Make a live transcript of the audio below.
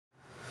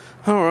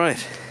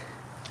Alright,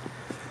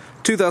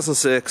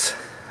 2006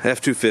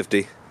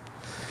 F250.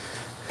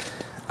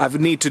 I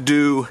need to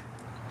do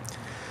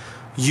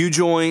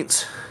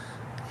U-joints,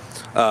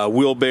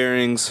 wheel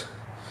bearings,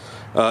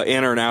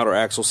 inner and outer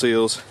axle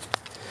seals.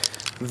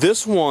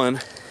 This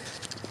one,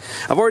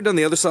 I've already done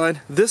the other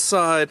side. This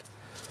side,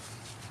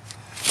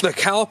 the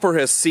caliper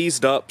has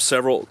seized up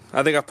several.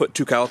 I think I put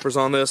 2 calipers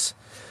on this.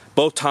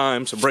 Both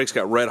times the brakes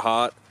got red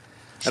hot,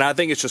 and I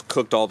think it's just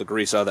cooked all the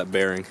grease out of that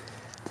bearing.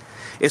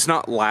 It's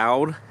not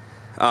loud,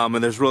 and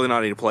there's really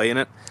not any play in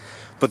it,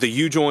 but the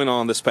U-joint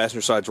on this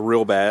passenger side is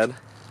real bad,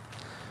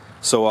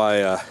 so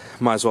I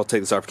might as well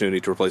take this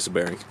opportunity to replace the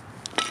bearing.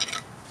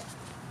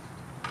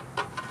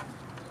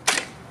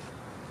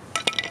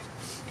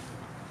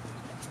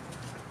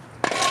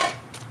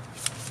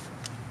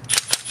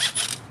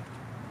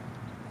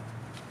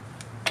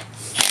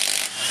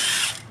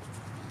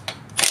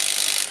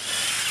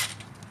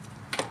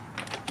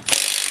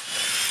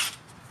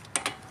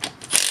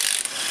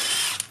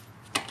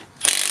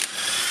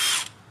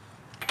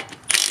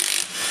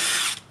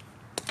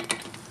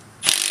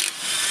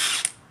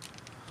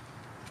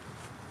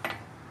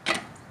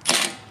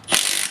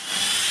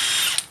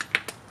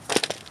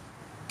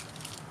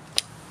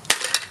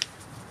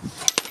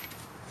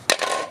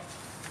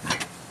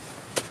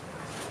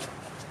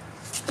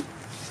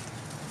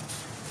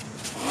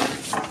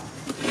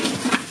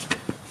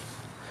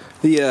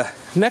 The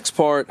next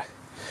part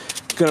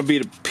is going to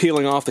be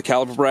peeling off the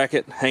caliper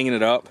bracket, hanging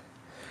it up,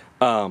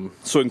 so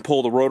we can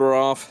pull the rotor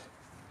off,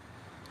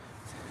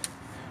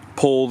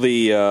 pull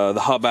the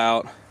hub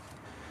out,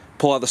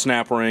 pull out the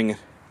snap ring,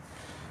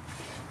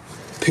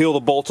 peel the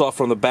bolts off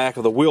from the back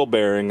of the wheel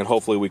bearing, and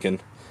hopefully we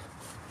can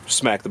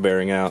smack the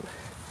bearing out.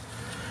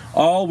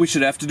 All we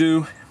should have to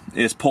do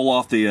is pull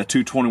off the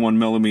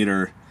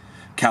 221mm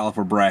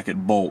caliper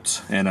bracket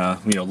bolts and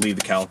leave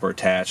the caliper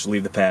attached,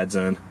 leave the pads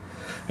in,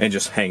 and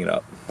just hang it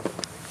up.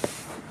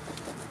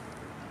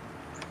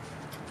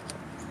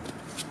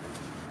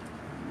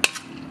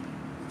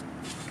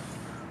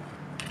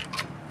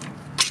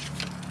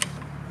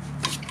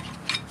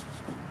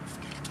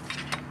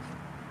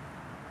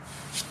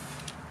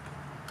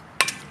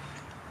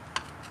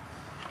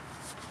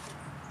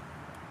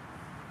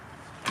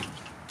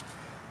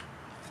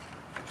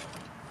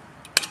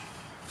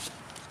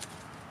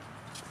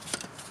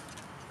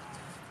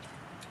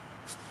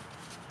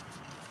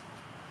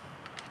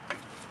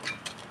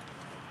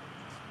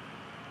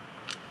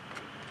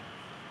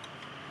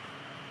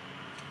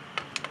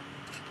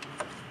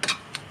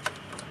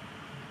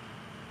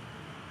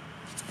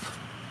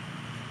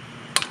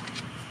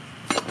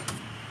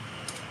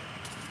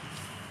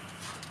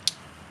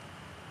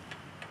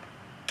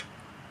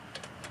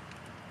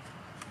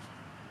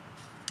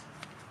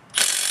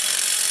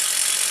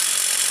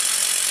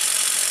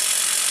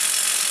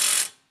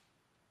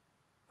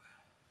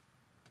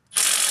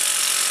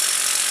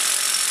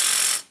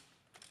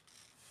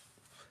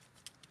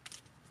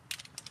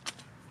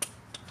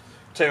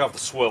 Take off the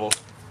swivel.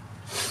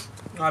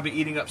 I'll be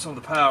eating up some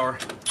of the power.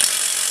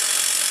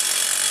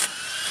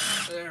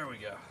 There we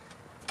go.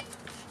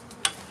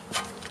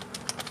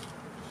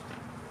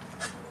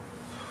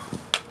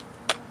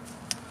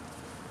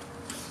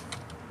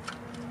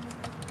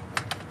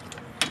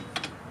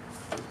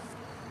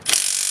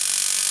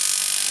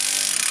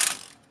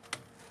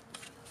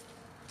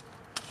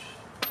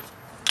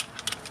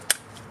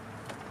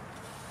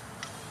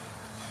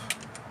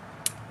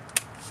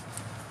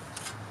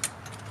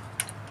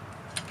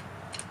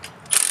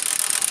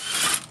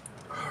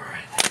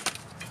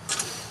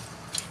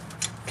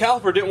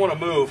 Caliper didn't want to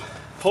move.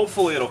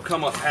 Hopefully it'll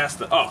come up past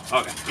the, oh,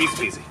 okay,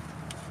 easy peasy.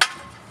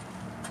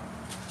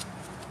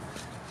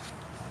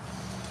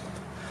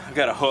 I've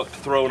got a hook to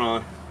throw it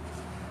on.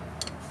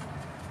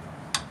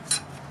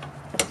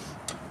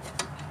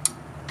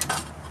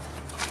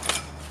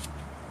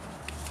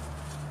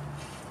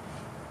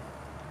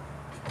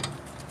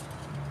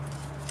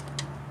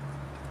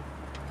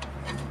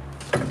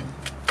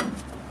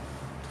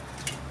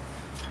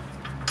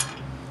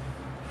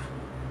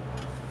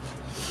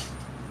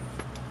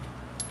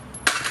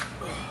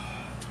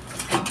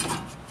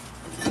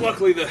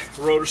 Luckily the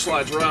rotor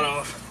slides right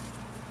off.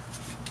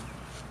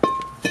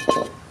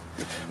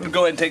 I'm going to go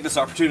ahead and take this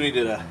opportunity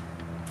to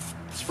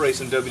spray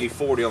some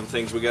WD-40 on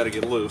things we got to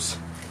get loose.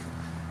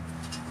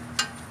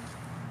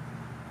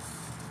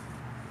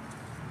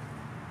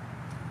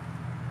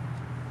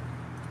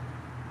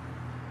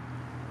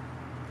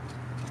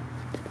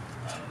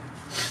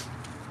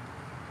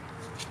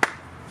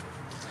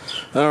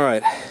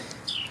 Alright,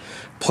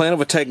 plan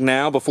of attack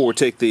now before we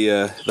take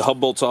the hub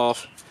bolts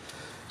off.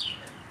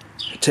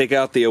 Take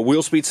out the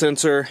wheel speed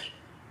sensor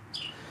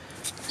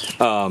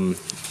and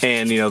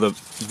the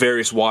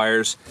various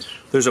wires.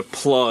 There's a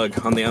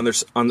plug on the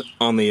underside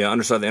of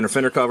the inner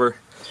fender cover.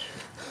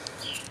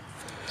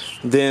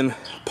 Then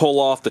pull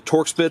off the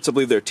torque spits. I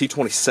believe they're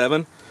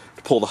T27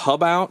 to pull the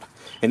hub out,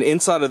 and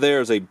inside of there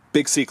is a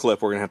big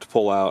C-clip we're gonna have to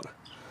pull out.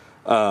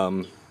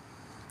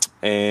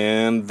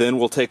 And then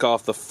we'll take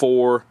off the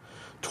 4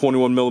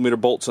 21mm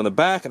bolts on the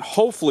back, and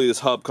hopefully this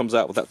hub comes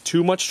out without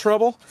too much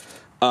trouble,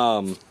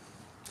 and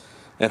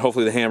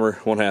hopefully the hammer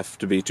won't have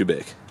to be too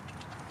big.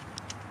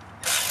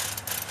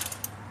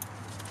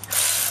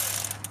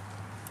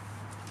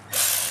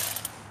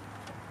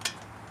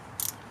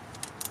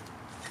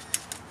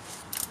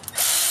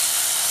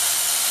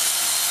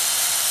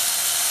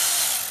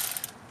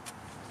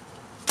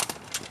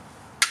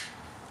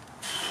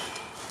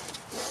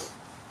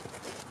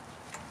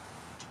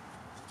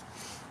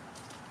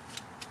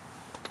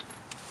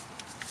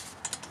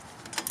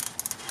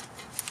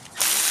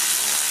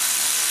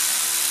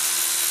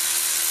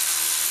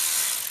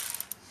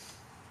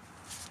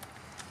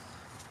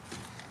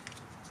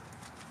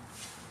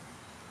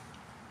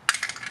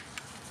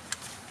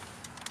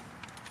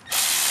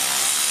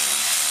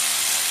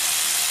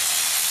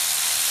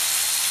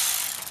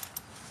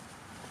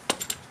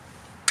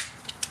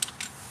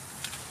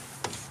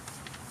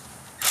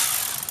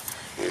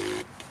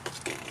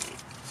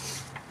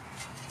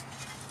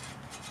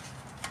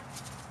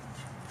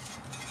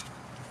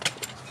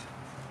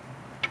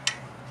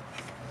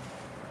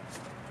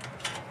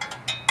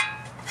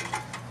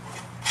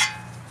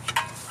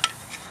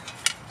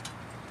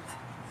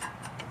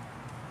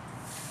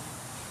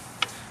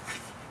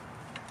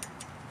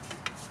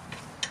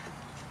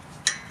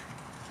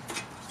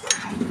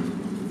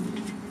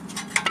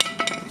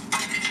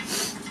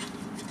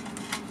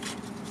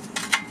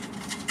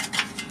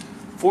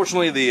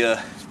 Fortunately, the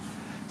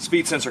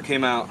speed sensor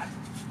came out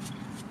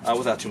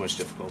without too much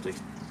difficulty.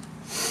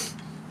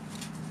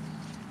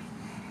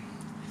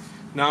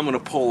 Now I'm going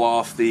to pull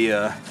off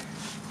the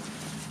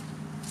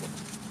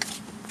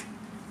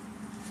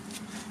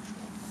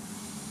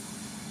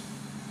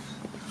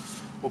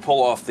we'll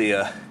pull off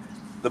the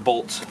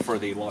bolts for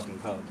the locking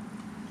hub.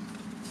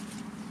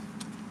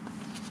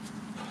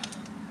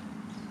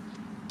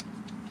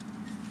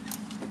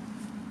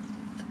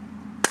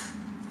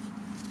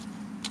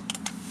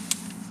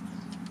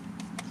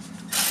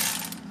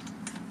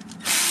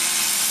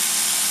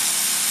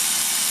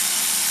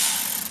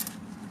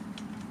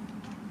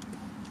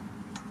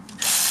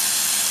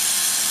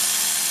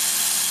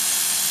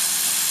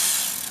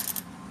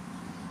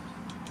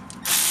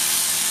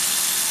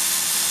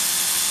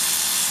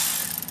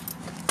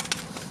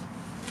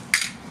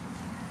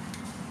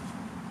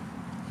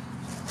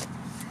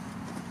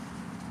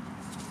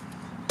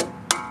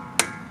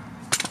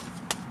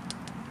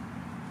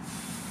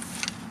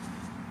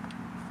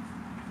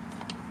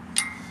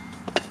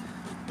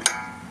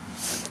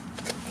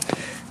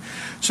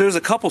 So there's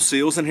a couple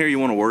seals in here you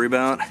want to worry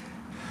about.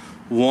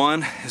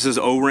 One is this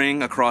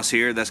O-ring across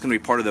here. That's going to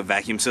be part of the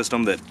vacuum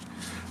system that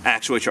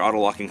actuates your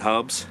auto-locking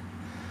hubs.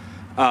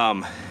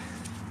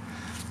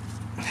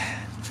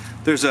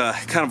 There's a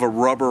kind of a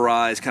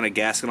rubberized kind of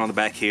gasket on the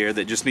back here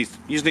that you just need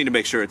to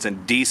make sure it's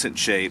in decent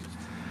shape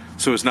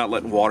so it's not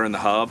letting water in the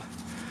hub.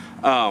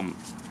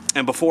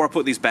 And before I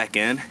put these back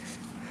in,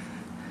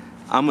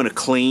 I'm going to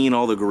clean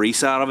all the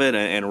grease out of it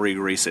and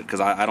re-grease it,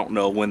 because I don't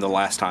know when the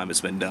last time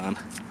it's been done.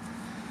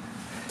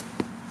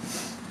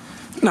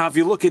 Now if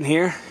you look in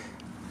here,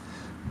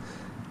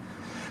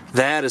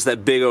 that is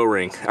that big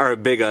O-ring, or a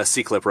big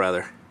C-clip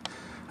rather.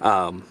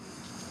 We'll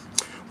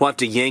have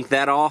to yank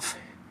that off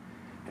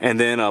and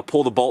then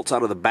pull the bolts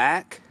out of the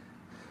back,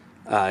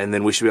 and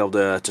then we should be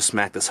able to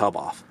smack this hub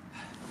off.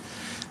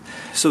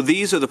 So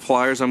these are the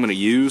pliers I'm going to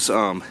use.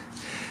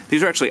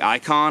 These are actually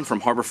Icon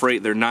from Harbor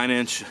Freight. They're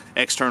 9-inch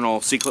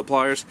external C-clip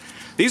pliers.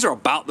 These are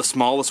about the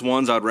smallest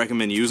ones I'd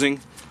recommend using.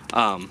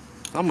 I'm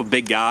a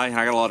big guy and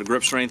I got a lot of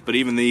grip strength, but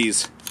even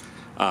these,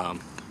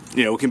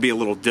 you know, it can be a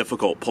little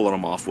difficult pulling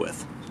them off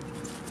with.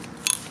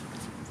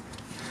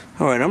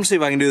 Alright, I'm going to see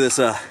if I can do this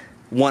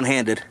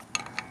one-handed.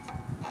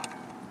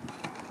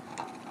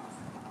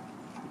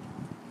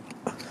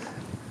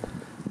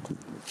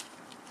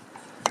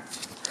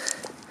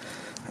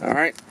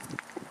 Alright.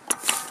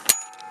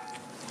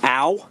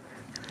 Ow.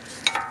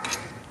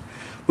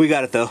 We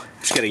got it though.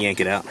 Just gotta yank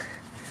it out.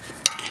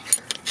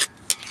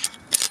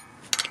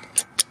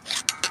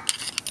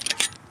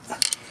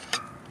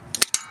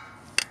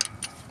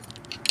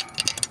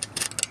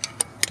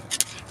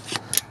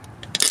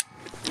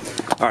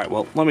 Alright,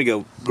 well, let me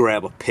go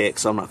grab a pick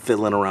so I'm not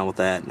fiddling around with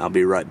that, and I'll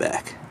be right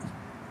back.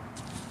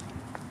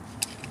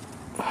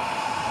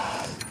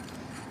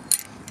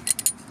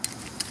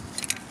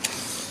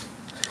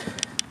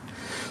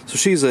 So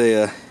she's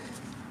a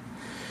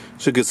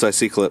good size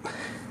C-clip.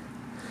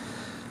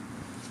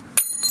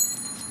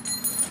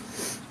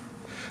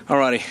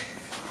 Alrighty,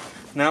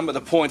 now I'm at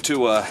the point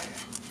to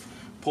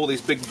pull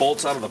these big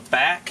bolts out of the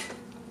back,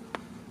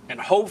 and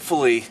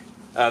hopefully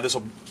this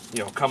will,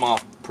 you know, come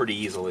off pretty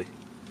easily.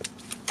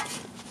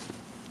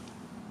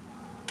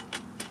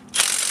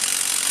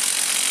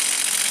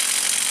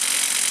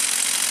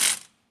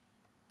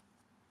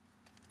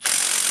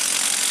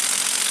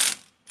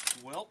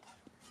 Well.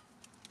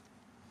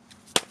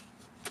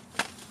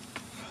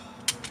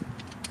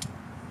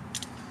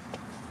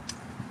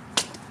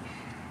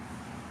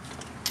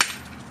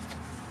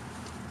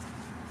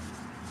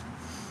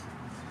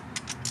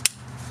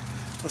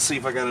 Let's see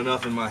if I got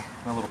enough in my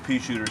little pea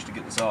shooters to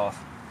get this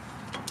off.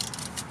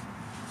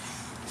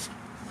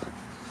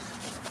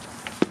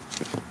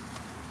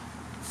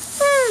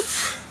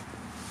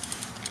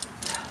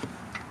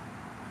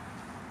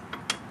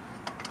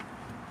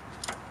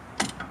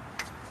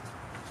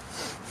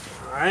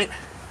 All right,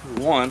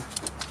 one.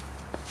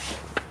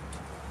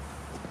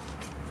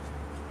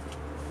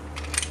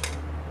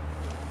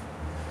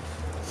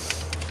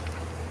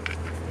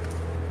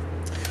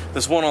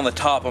 This one on the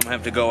top, I'm gonna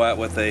have to go at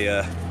with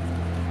a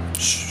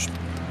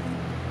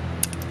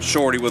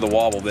shorty with a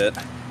wobble bit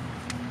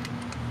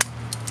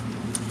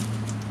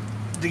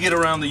to get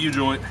around the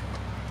U-joint.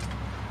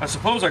 I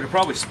suppose I could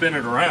probably spin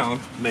it around,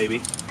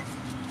 maybe.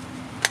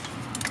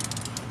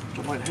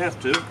 I might have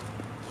to.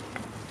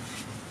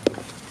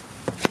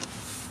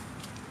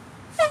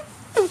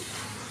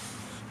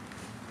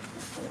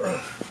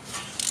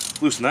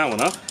 Loosen that one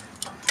up.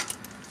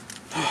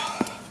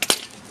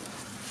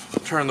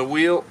 Turn the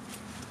wheel.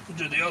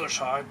 Do the other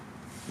side.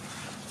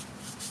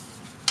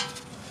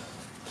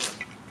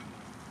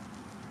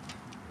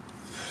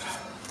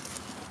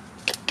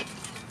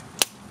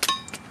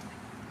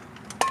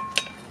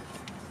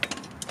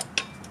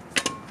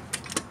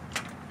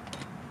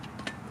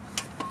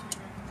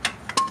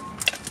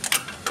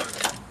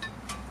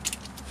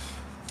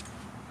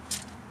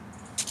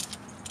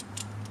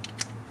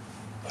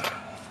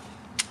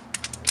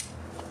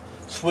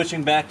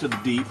 Switching back to the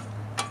deep.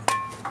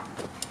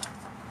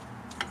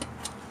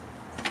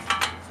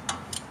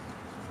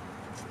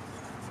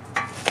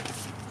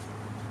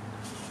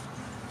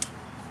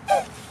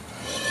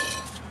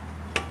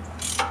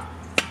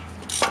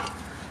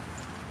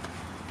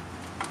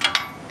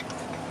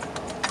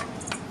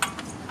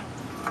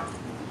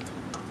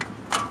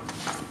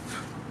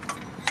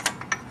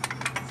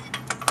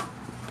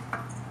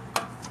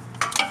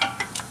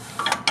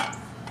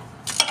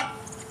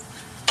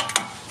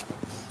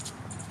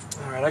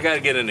 I gotta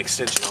get an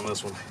extension on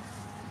this one.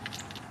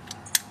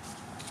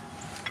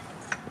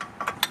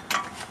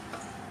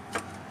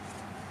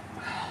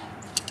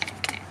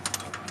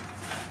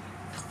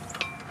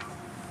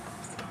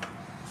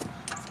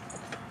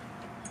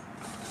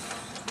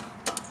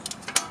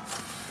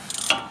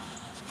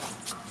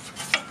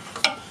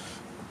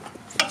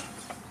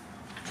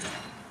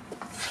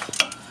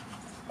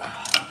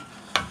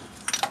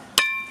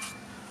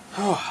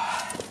 Oh.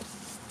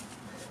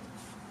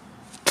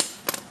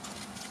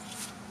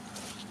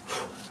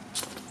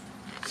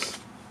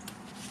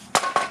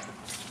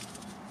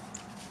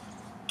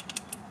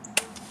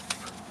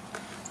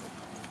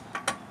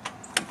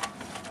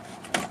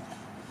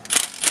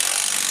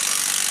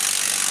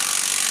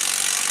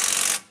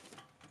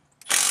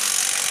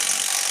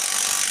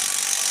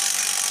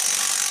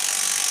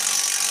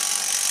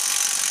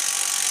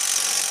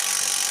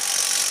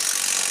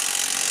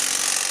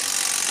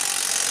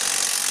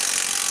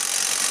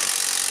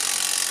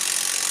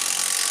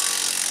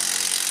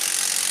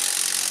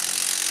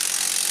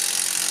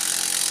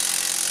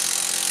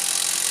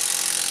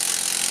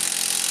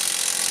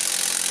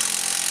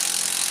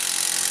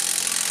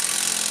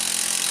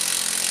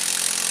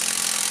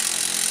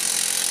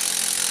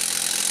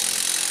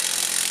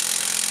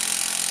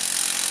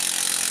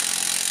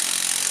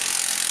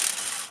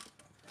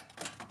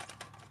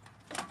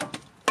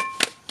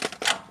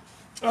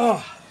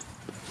 Oh,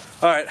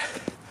 all right.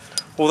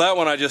 Well, that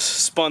one I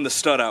just spun the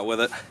stud out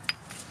with it.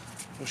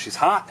 Oh, she's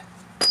hot.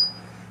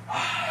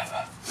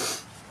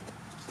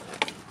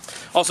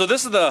 Also,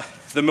 this is the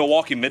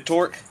Milwaukee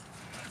mid-torque.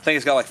 I think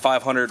it's got like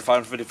 500,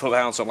 550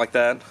 foot-pounds, something like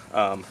that.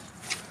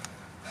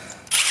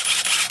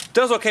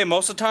 Does okay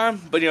most of the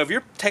time, but you know, if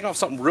you're taking off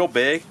something real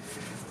big,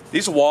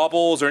 these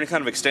wobbles or any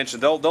kind of extension,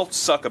 they'll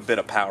suck a bit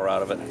of power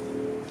out of it.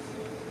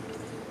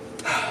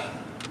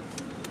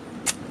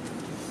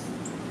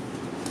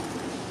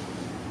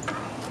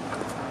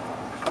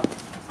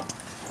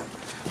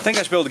 I think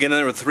I should be able to get in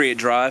there with a 3/8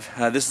 drive.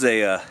 This is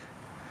a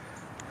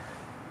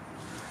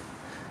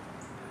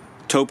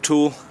taupe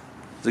tool.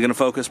 Is it going to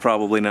focus?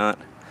 Probably not.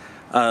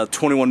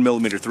 21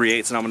 millimeter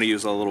 3/8, and I'm going to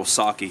use a little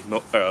stubby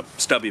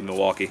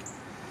Milwaukee.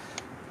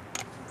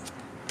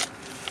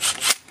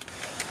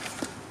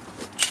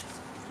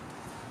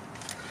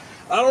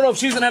 I don't know if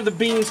she's going to have the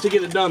beans to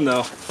get it done,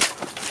 though.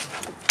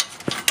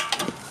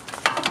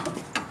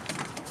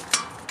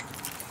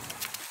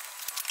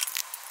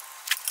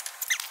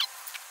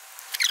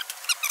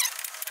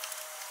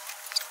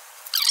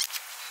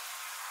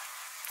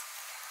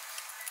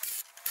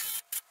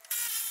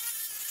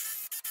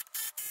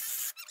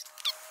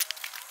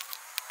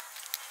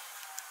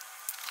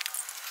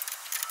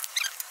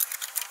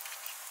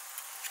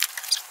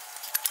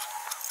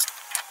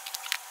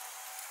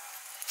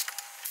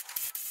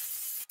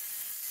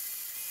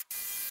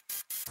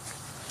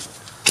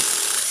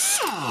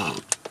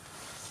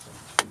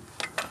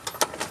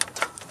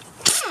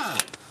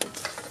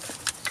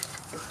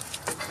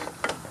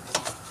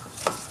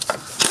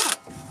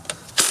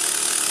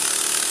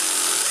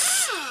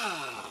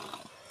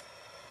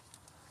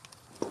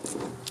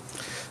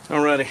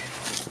 Alrighty,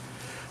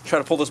 try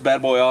to pull this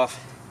bad boy off.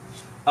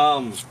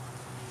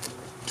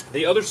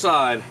 The other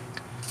side,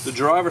 the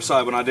driver's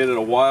side, when I did it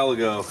a while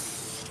ago,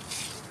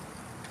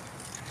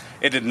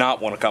 it did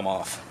not want to come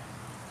off.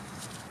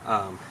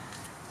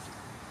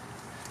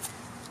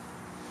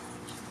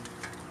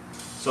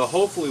 So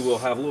hopefully we'll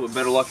have a little bit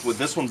better luck with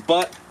this one,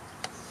 but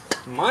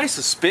my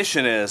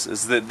suspicion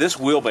is that this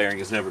wheel bearing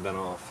has never been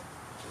off.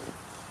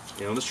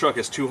 You know, this truck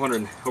has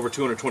over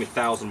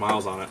 220,000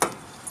 miles on it.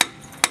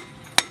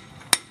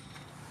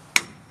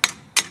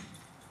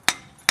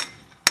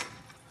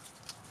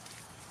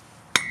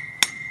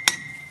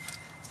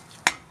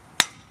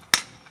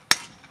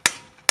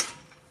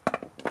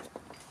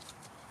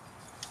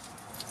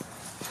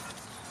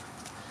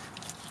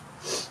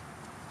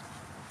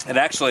 It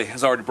actually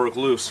has already broke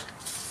loose.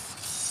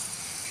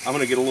 I'm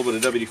going to get a little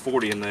bit of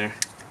WD-40 in there.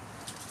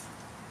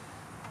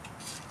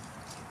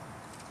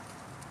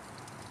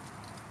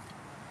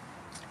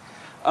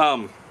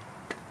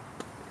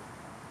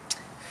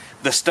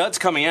 The studs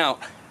coming out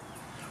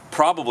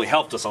probably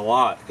helped us a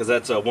lot, because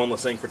that's one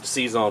less thing for it to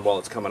seize on while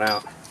it's coming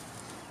out.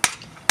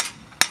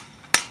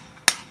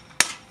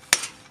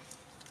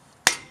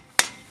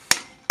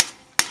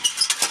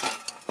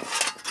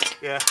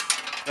 Yeah,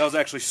 that was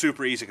actually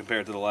super easy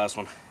compared to the last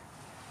one.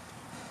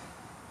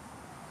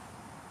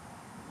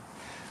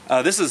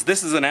 This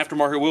is an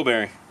aftermarket wheel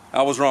bearing.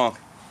 I was wrong.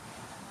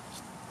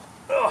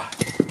 Ugh.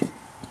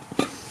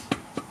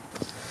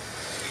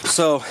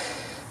 So,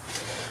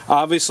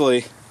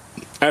 obviously,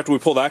 after we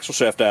pull the axle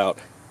shaft out,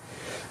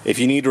 if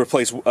you need to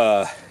replace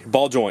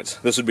ball joints,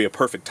 this would be a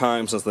perfect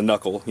time, since the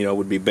knuckle, you know,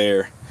 would be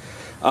bare.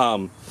 So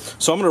I'm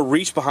going to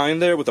reach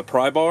behind there with a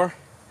pry bar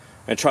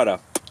and try to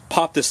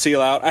pop this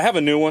seal out. I have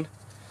a new one,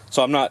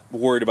 so I'm not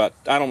worried about,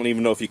 I don't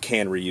even know if you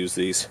can reuse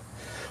these.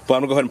 But I'm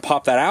going to go ahead and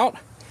pop that out,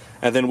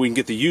 and then we can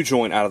get the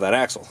U-joint out of that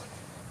axle.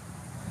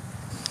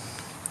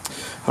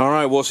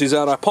 Alright, well, she's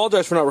out. I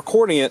apologize for not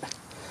recording it.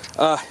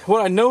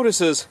 What I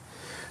noticed is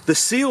the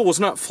seal was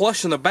not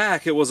flush in the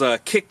back. It was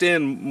kicked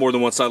in more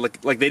than one side,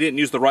 like they didn't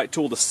use the right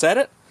tool to set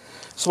it.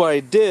 So what I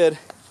did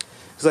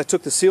is I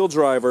took the seal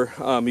driver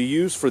you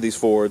use for these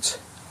Fords,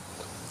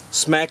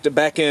 smacked it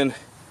back in,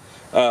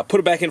 put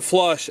it back in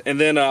flush, and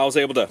then I was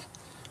able to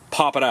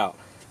pop it out.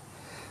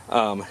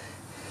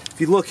 If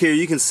you look here,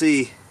 you can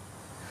see,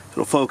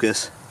 it'll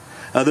focus,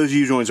 those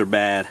U-joints are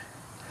bad.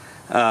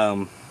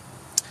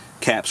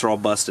 Caps are all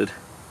busted.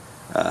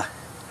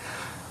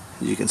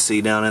 You can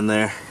see down in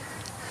there.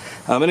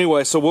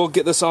 Anyway, so we'll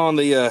get this on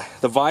the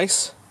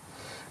vise,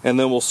 and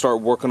then we'll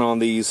start working on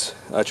these,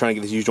 trying to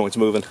get these U-joints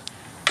moving.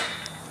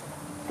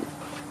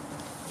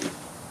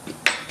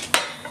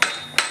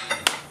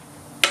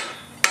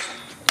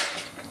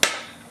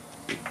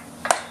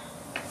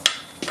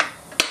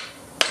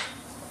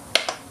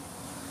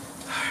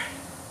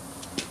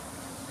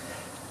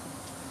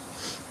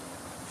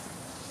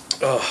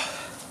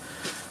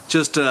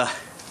 Just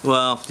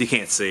well, you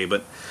can't see,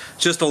 but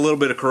just a little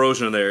bit of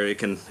corrosion in there, it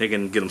can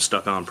get them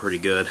stuck on pretty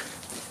good.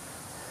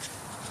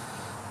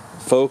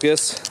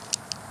 Focus,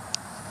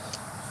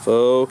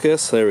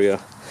 there we go.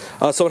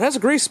 So it has a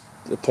grease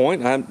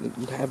point.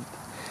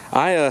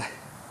 I've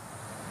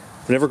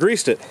never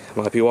greased it.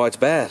 Might be why it's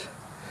bad.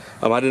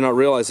 I did not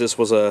realize this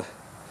was an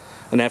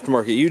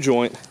aftermarket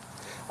U-joint.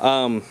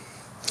 So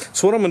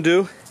what I'm gonna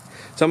do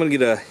is I'm gonna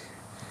get a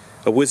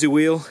whizzy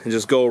wheel and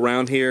just go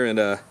around here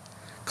and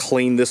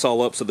clean this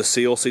all up so the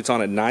seal seats on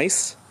it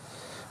nice.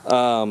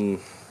 We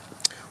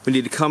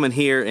need to come in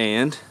here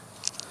and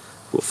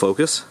we'll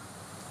focus.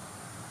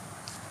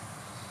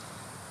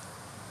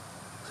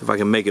 See if I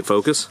can make it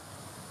focus.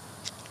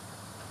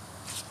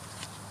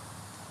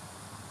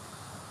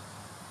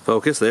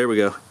 Focus, there we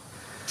go.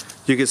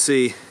 You can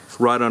see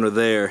right under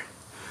there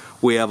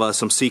we have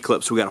some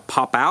C-clips we got to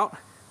pop out,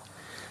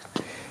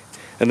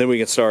 and then we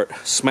can start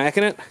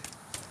smacking it,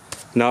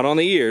 not on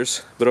the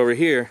ears, but over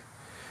here,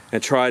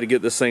 and try to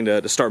get this thing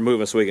to start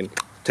moving so we can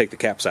take the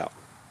caps out.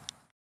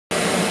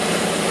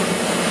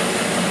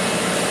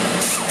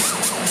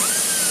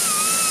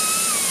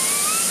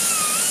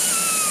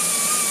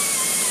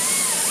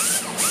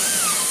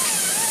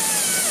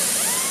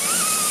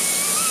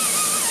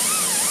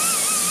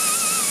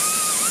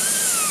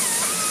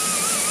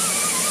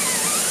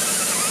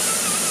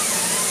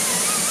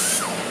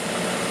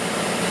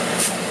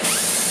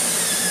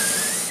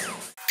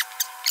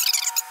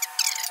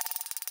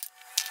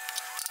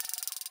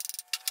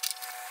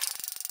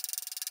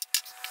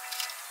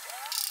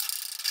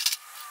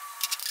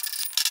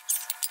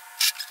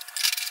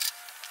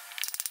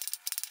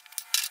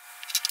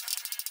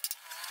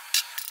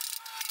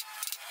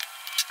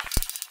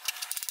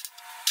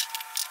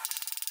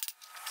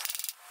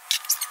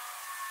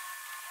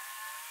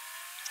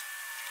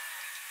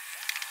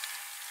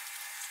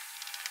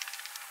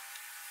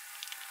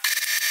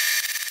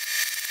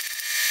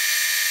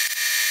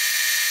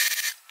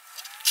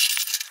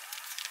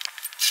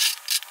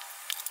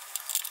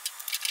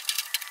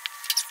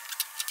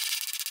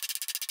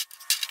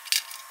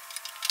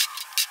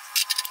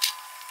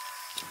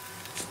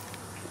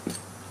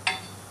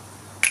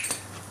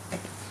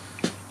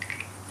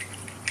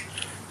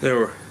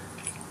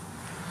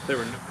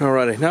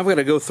 Alrighty, now I've got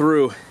to go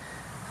through,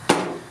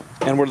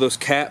 and where those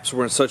caps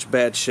were in such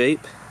bad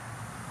shape,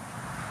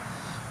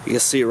 you can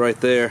see it right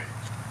there,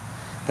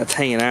 that's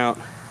hanging out.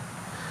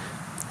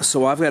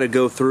 So I've got to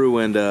go through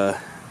and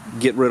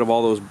get rid of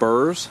all those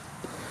burrs,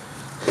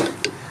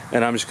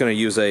 and I'm just going to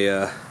use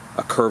a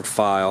curved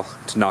file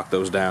to knock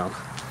those down.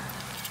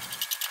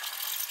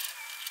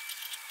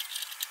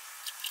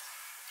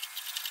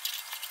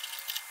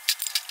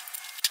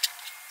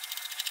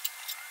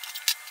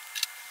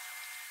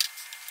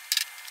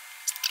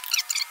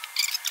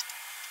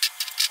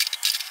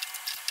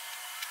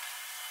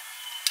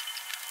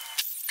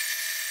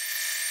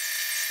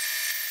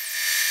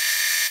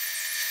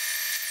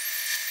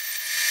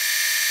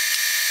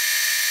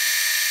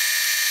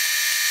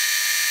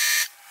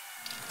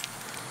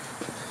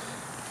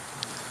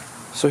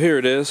 So here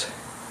it is.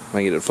 If I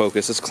can get it in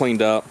focus, it's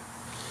cleaned up.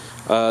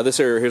 This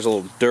area here's a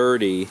little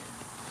dirty,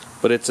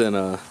 but it's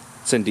in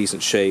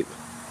decent shape.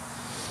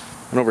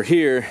 And over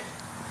here,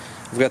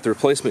 I've got the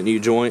replacement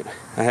U-joint.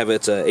 I have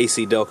it's a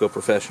AC Delco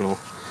Professional.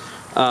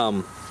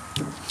 We'll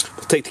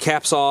take the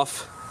caps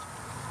off,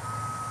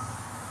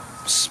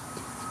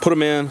 put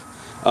them in,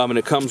 and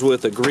it comes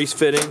with a grease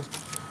fitting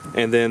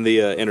and then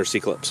the inner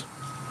C-clips.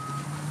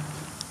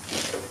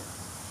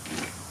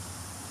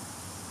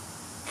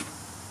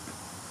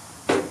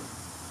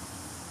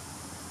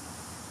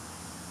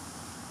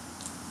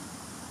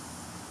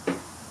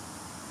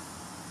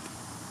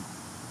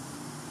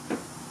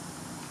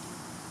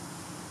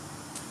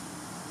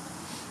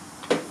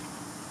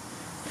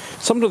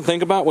 Something to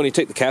think about when you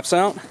take the caps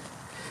out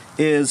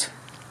is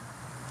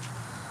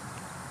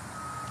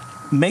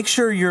make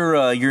sure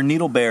your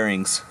needle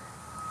bearings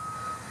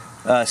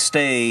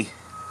stay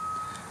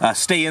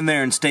in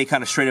there and stay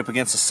kind of straight up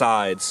against the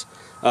sides,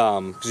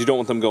 because you don't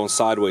want them going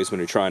sideways when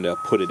you're trying to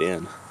put it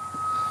in.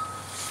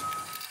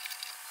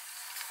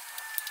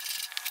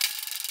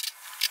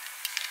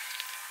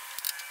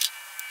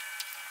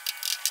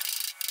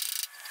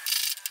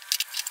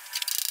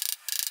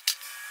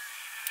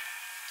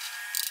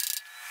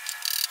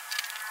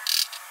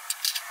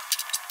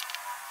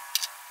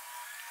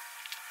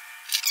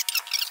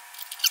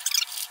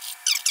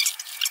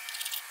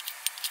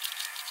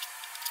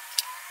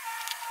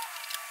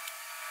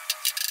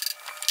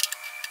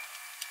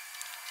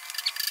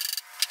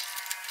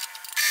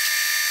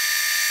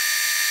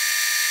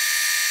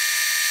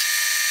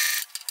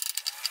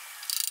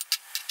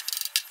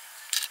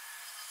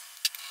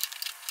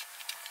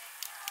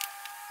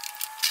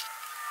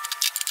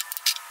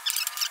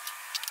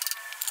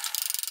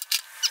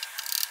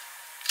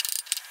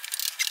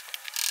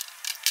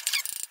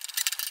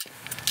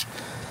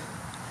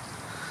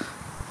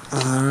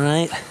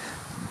 Alright,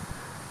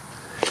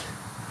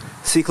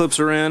 C-clips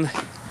are in.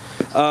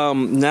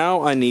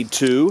 Now I need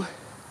to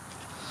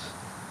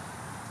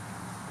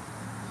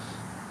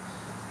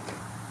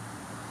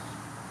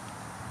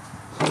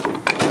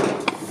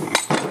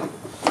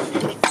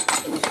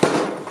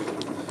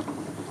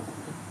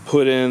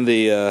put in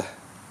the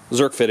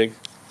Zerk fitting,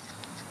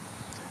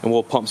 and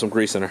we'll pump some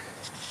grease in her.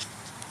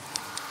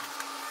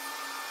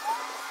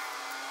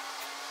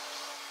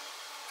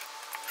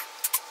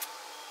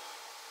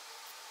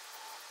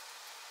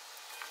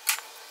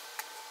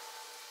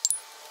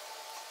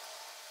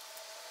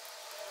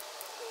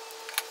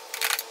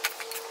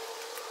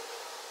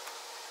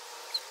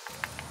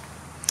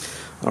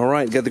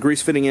 Alright, got the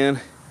grease fitting in,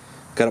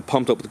 got it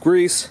pumped up with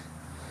grease,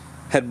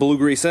 had blue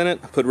grease in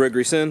it, put red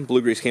grease in, blue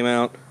grease came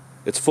out,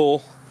 it's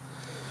full.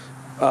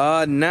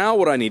 Now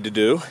what I need to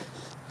do,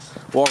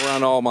 walk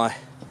around all my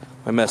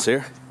mess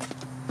here,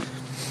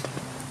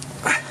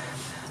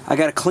 I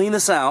got to clean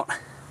this out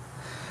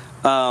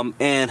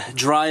and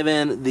drive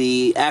in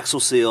the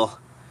axle seal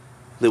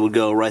that would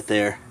go right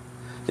there,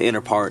 the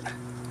inner part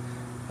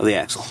of the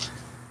axle.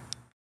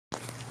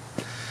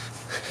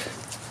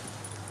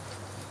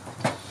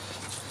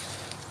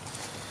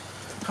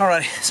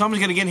 Alright, so I'm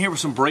just going to get in here with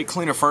some brake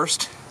cleaner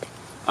first,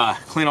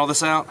 clean all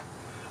this out,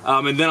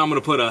 and then I'm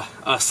going to put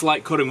a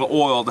slight coating of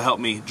oil to help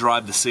me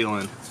drive the seal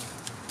in.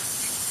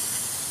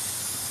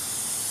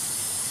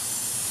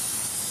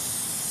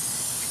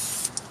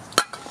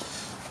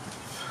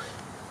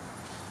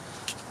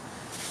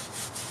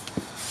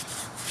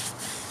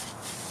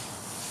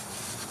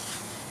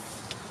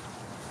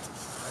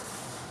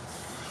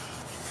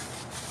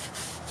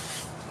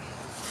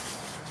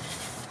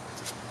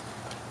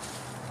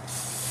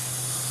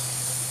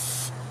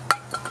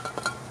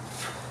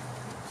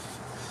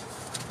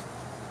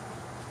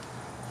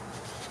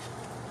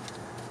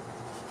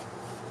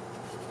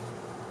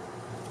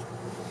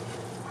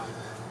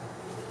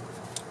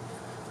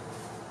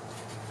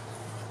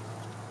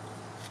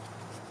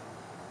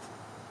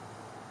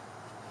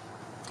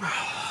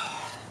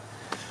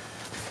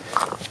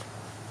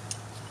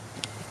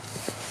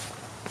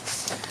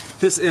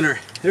 This inner,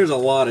 there's a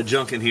lot of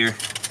junk in here.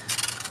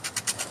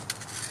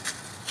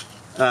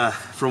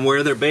 From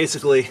where there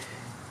basically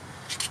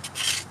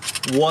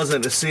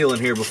wasn't a seal in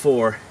here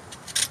before.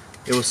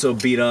 It was so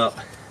beat up,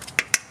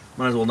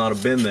 might as well not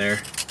have been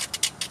there.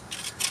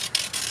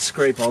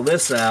 scrape all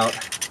this out,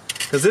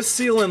 because this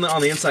seal on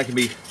the inside can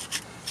be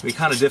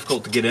kind of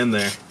difficult to get in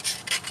there.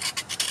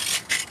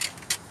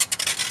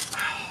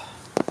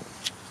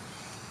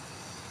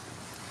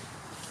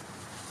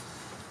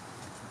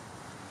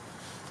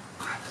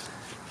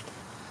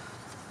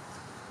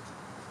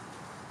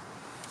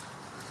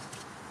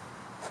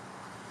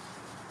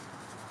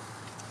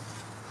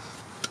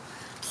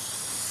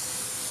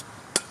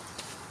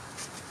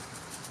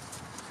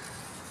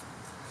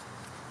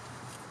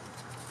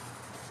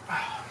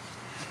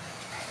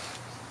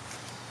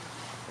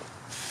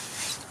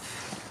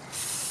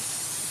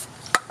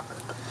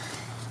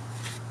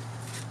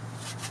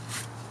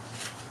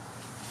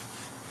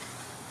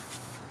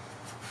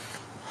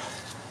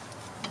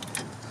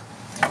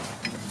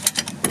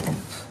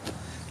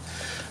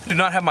 Do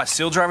not have my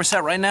seal driver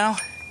set right now.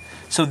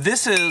 So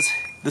this is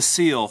the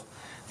seal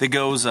that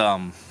goes,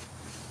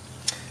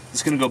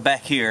 it's gonna go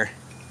back here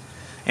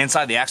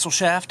inside the axle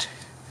shaft,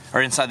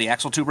 or inside the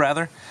axle tube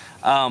rather.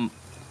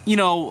 You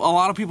know, a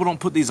lot of people don't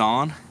put these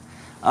on,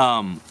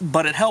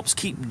 but it helps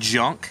keep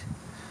junk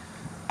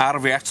out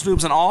of your axle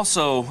tubes, and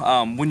also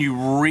when you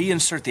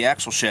reinsert the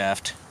axle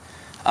shaft,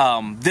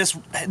 this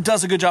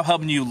does a good job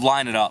helping you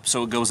line it up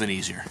so it goes in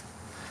easier.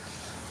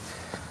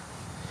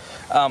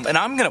 And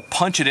I'm gonna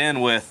punch it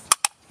in with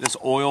this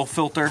oil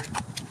filter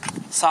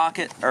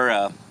socket,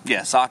 or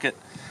yeah, socket,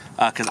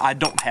 because I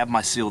don't have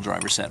my seal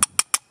driver set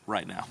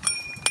right now.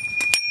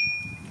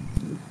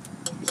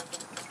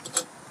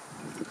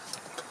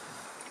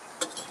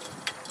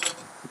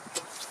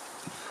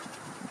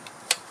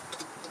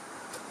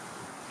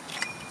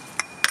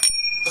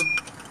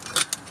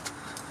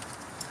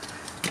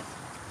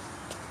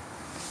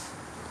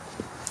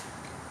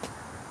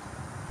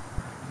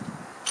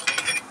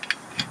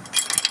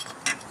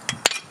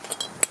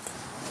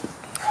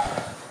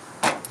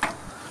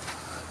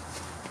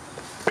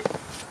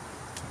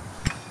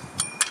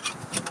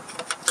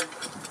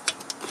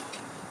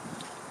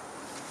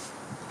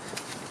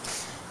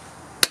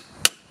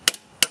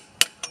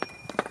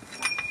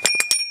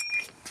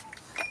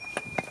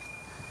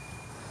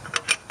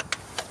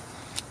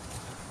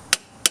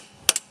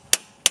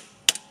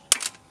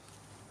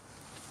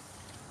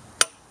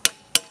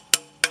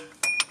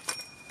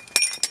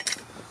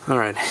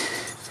 Alright,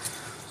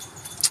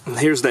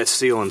 here's that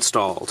seal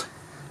installed.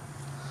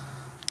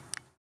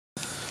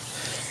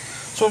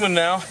 So what I'm going to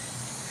now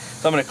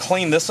is I'm going to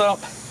clean this up,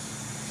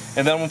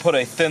 and then I'm going to put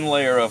a thin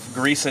layer of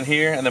grease in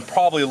here, and then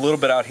probably a little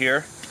bit out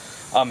here,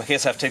 in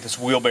case I have to take this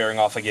wheel bearing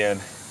off again.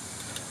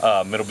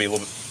 It'll be a little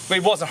bit,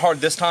 it wasn't hard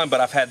this time,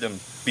 but I've had them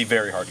be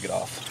very hard to get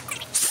off.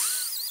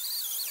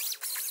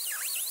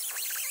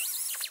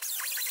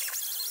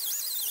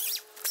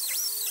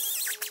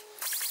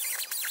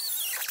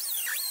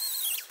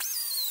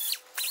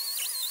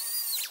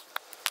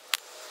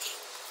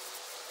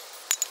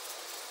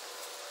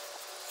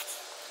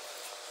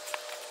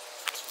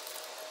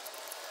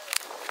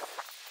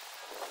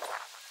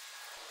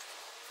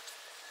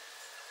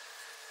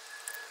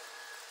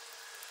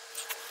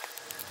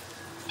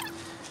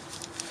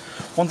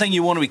 One thing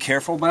you want to be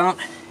careful about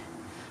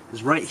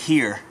is right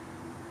here.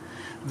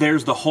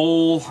 There's the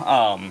hole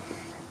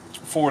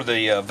for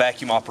the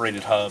vacuum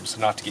operated hubs,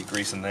 not to get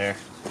grease in there.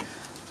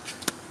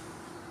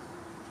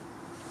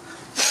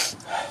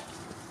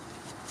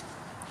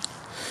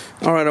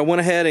 Alright, I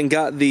went ahead and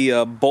got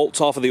the bolts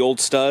off of the old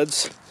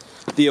studs.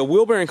 The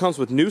wheel bearing comes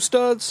with new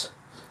studs,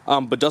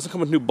 but doesn't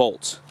come with new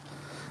bolts.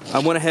 I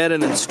went ahead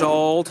and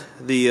installed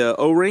the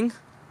O-ring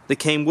that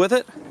came with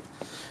it.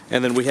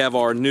 And then we have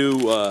our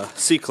new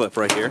C-clip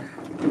right here.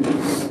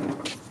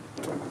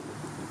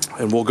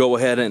 And we'll go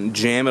ahead and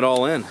jam it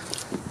all in.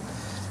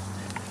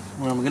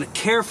 Well, I'm going to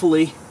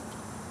carefully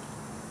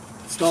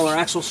install our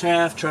axle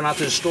shaft, try not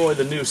to destroy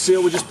the new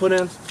seal we just put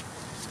in.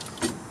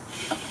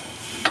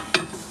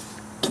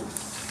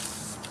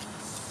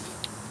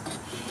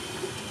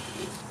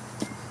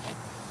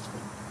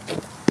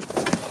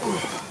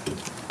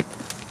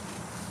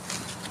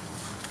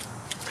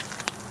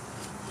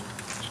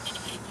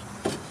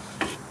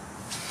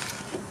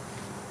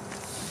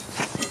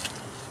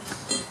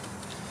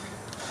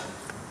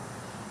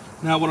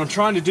 Now what I'm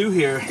trying to do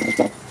here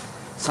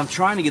is I'm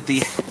trying to get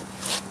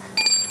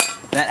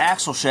that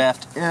axle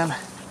shaft in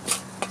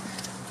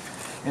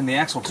the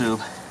axle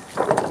tube.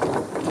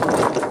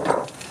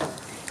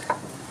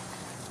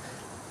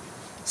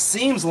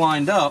 Seems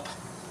lined up,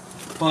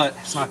 but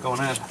it's not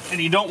going in.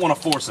 And you don't want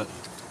to force it.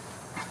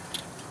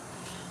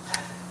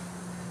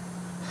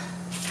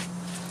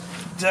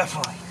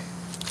 Definitely.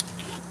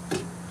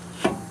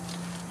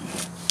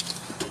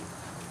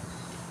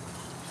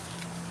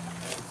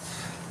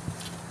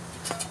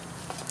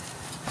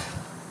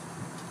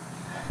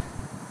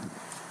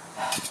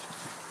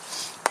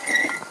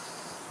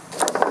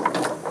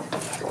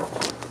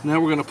 Now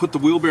we're going to put the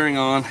wheel bearing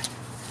on,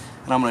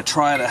 and I'm going to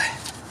try to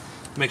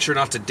make sure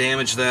not to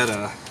damage that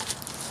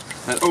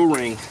that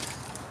O-ring.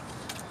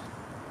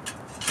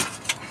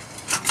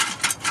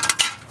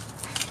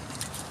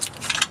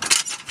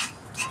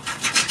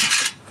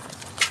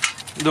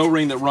 The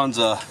O-ring that runs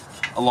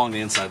along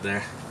the inside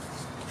there.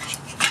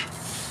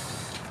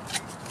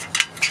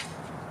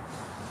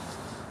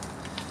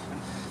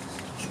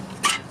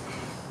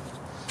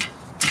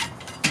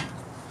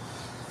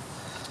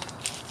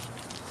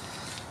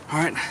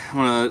 Alright,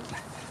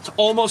 it's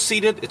almost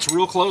seated. It's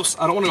real close.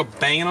 I don't want to go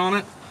banging on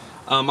it.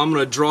 I'm going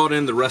to draw it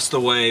in the rest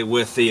of the way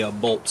with the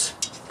bolts.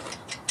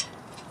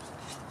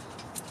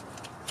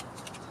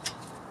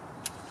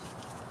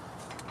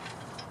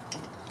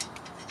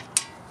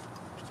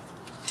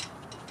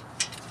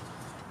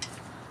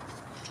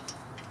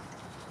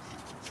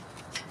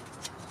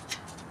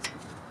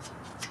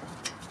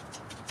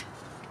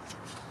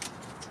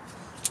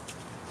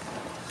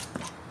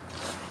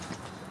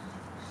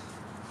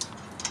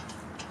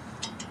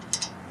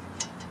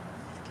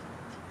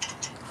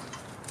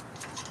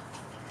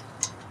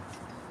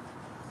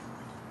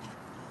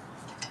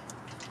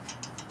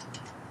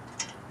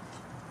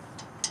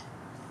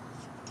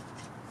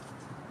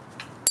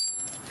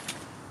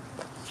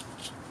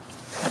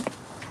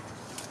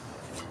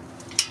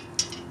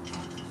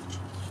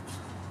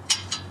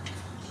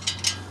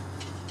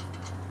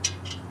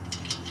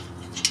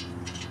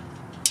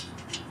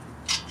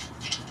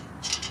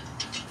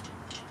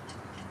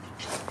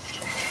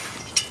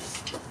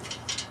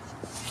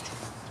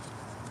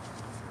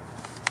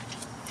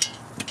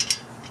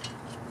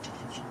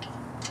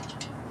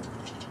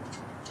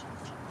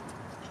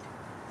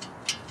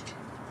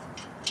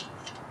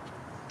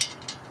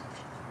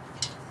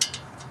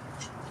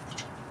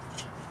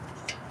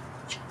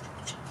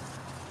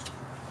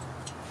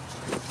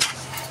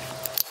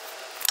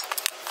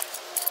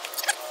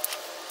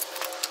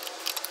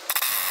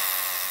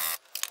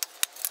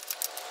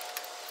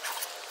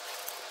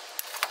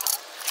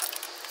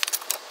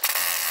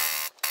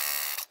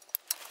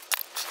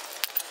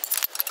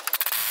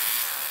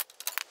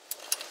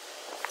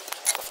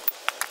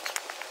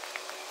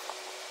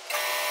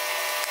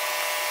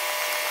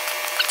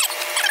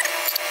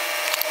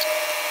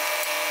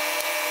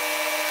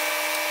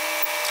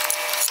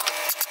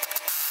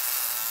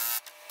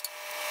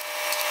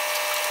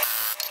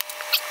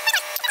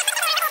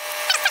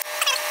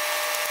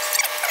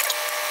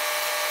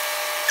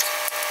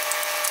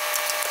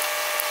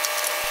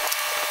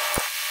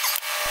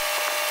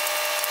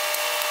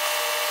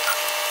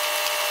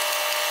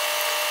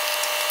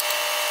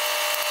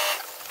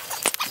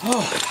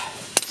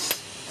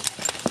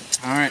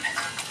 Alright,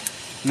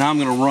 now I'm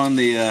going to run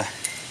the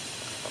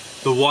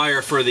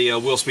wire for the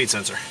wheel speed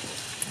sensor.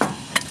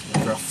 I'm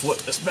going to flip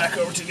this back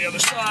over to the other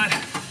side.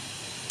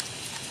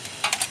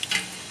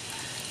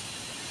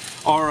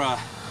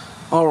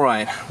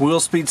 Alright, wheel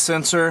speed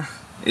sensor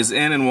is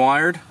in and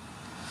wired.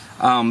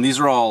 These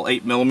are all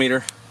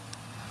 8mm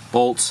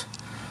bolts.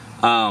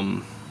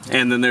 And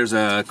then there's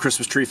a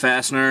Christmas tree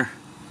fastener.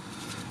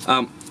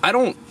 I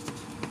don't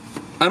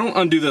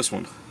undo this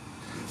one.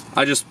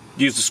 I just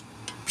use the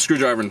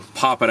screwdriver and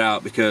pop it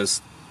out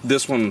because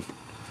this one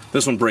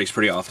breaks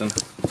pretty often.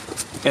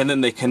 And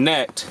then they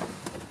connect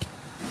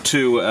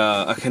to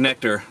a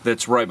connector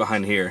that's right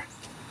behind here.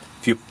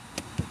 If you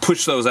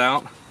push those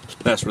out,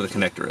 that's where the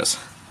connector is.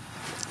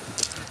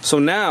 So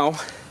now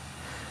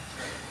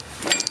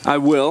I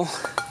will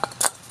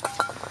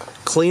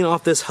clean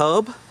off this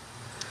hub,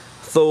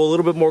 throw a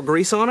little bit more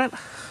grease on it,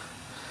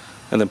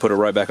 and then put it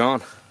right back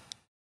on.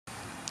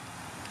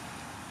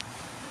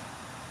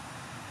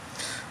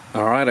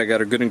 Alright, I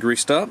got her good and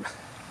greased up.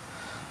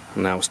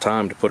 Now it's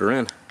time to put her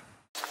in.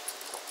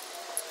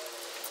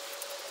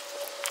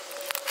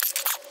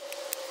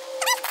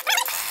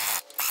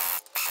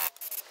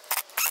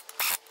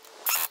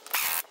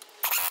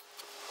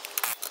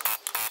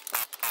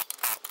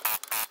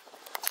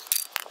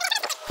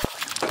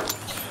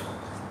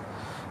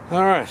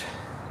 Alright.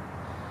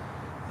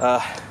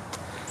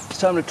 It's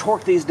time to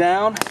torque these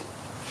down.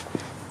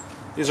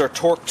 These are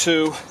torque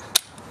to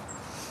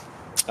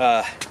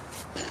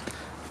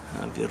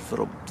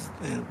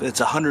it's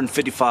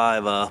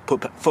 155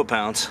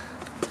 foot-pounds.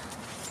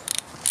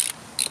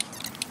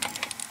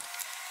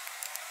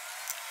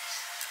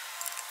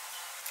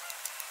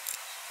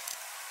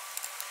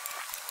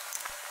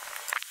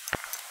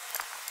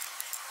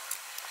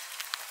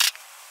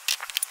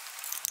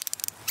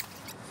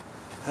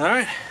 All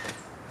right,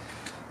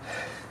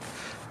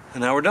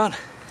 and now we're done.